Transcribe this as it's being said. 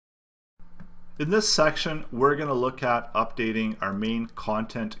In this section, we're going to look at updating our main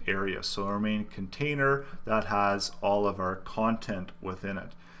content area, so our main container that has all of our content within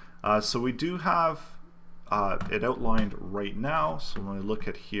it. So we do have it outlined right now. So when we look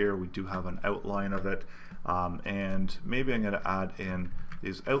at here, we do have an outline of it, and maybe I'm going to add in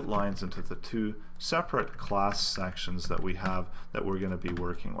these outlines into the two separate class sections that we have that we're going to be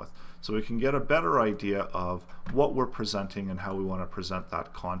working with, so we can get a better idea of what we're presenting and how we want to present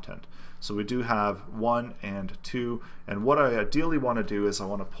that content. So we do have 1 and 2, and what I ideally want to do is I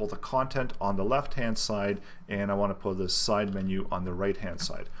want to pull the content on the left hand side and I want to pull this side menu on the right hand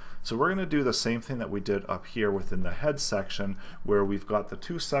side. So we're going to do the same thing that we did up here within the head section, where we've got the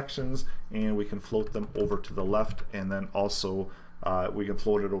two sections and we can float them over to the left, and then also we can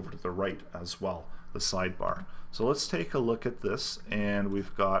float it over to the right as well, the sidebar. So let's take a look at this, and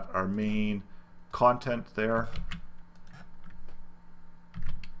we've got our main content there.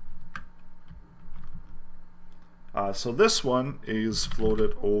 So this one is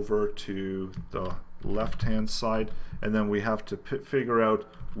floated over to the left hand side, and then we have to figure out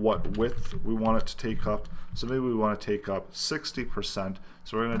what width we want it to take up. So maybe we want to take up 60%,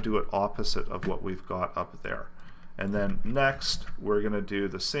 so we're going to do it opposite of what we've got up there. And then next we're going to do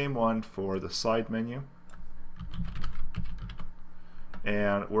the same one for the side menu,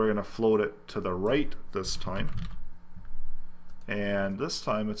 and we're going to float it to the right this time, and this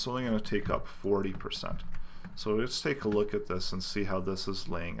time it's only going to take up 40%. So let's take a look at this and see how this is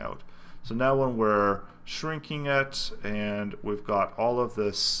laying out. So now when we're shrinking it, and we've got all of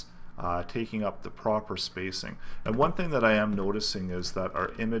this taking up the proper spacing. And one thing that I am noticing is that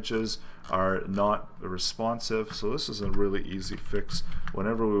our images are not responsive, so this is a really easy fix.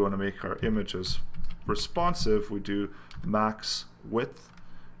 Whenever we want to make our images responsive, we do max width,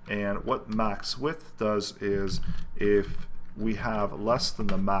 and what max width does is if we have less than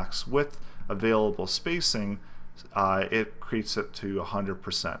the max width available spacing, it creates it to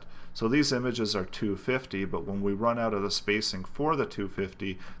 100%. So these images are 250, but when we run out of the spacing for the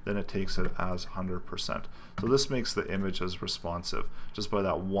 250, then it takes it as 100%. So this makes the images responsive just by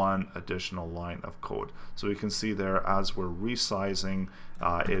that one additional line of code. So we can see there, as we're resizing,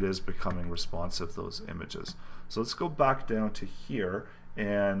 it is becoming responsive, those images. So let's go back down to here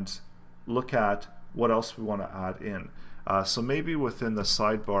and look at what else we want to add in. So maybe within the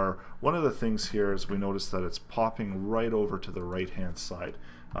sidebar, one of the things here is we notice that it's popping right over to the right hand side.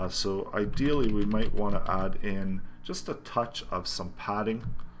 So ideally we might want to add in just a touch of some padding,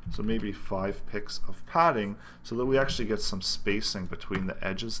 so maybe 5 pixels of padding, so that we actually get some spacing between the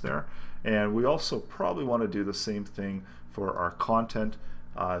edges there. And we also probably want to do the same thing for our content,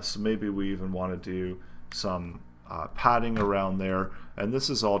 so maybe we even want to do some padding around there, and this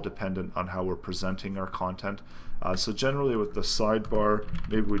is all dependent on how we're presenting our content. So generally with the sidebar,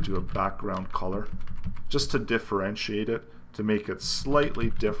 maybe we do a background color just to differentiate it, to make it slightly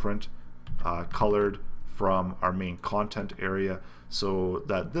different colored from our main content area, so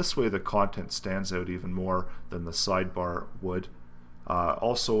that this way the content stands out even more than the sidebar would.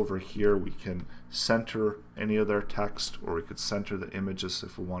 Also over here we can center any of their text, or we could center the images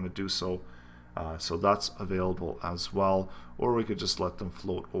if we want to do so. So that's available as well, or we could just let them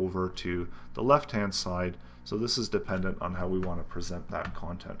float over to the left hand side. So this is dependent on how we want to present that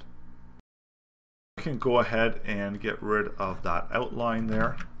content. We can go ahead and get rid of that outline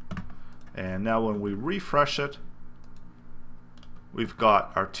there, and now when we refresh it, we've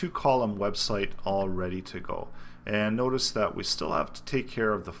got our 2-column website all ready to go. And notice that we still have to take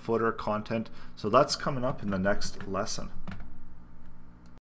care of the footer content, so that's coming up in the next lesson.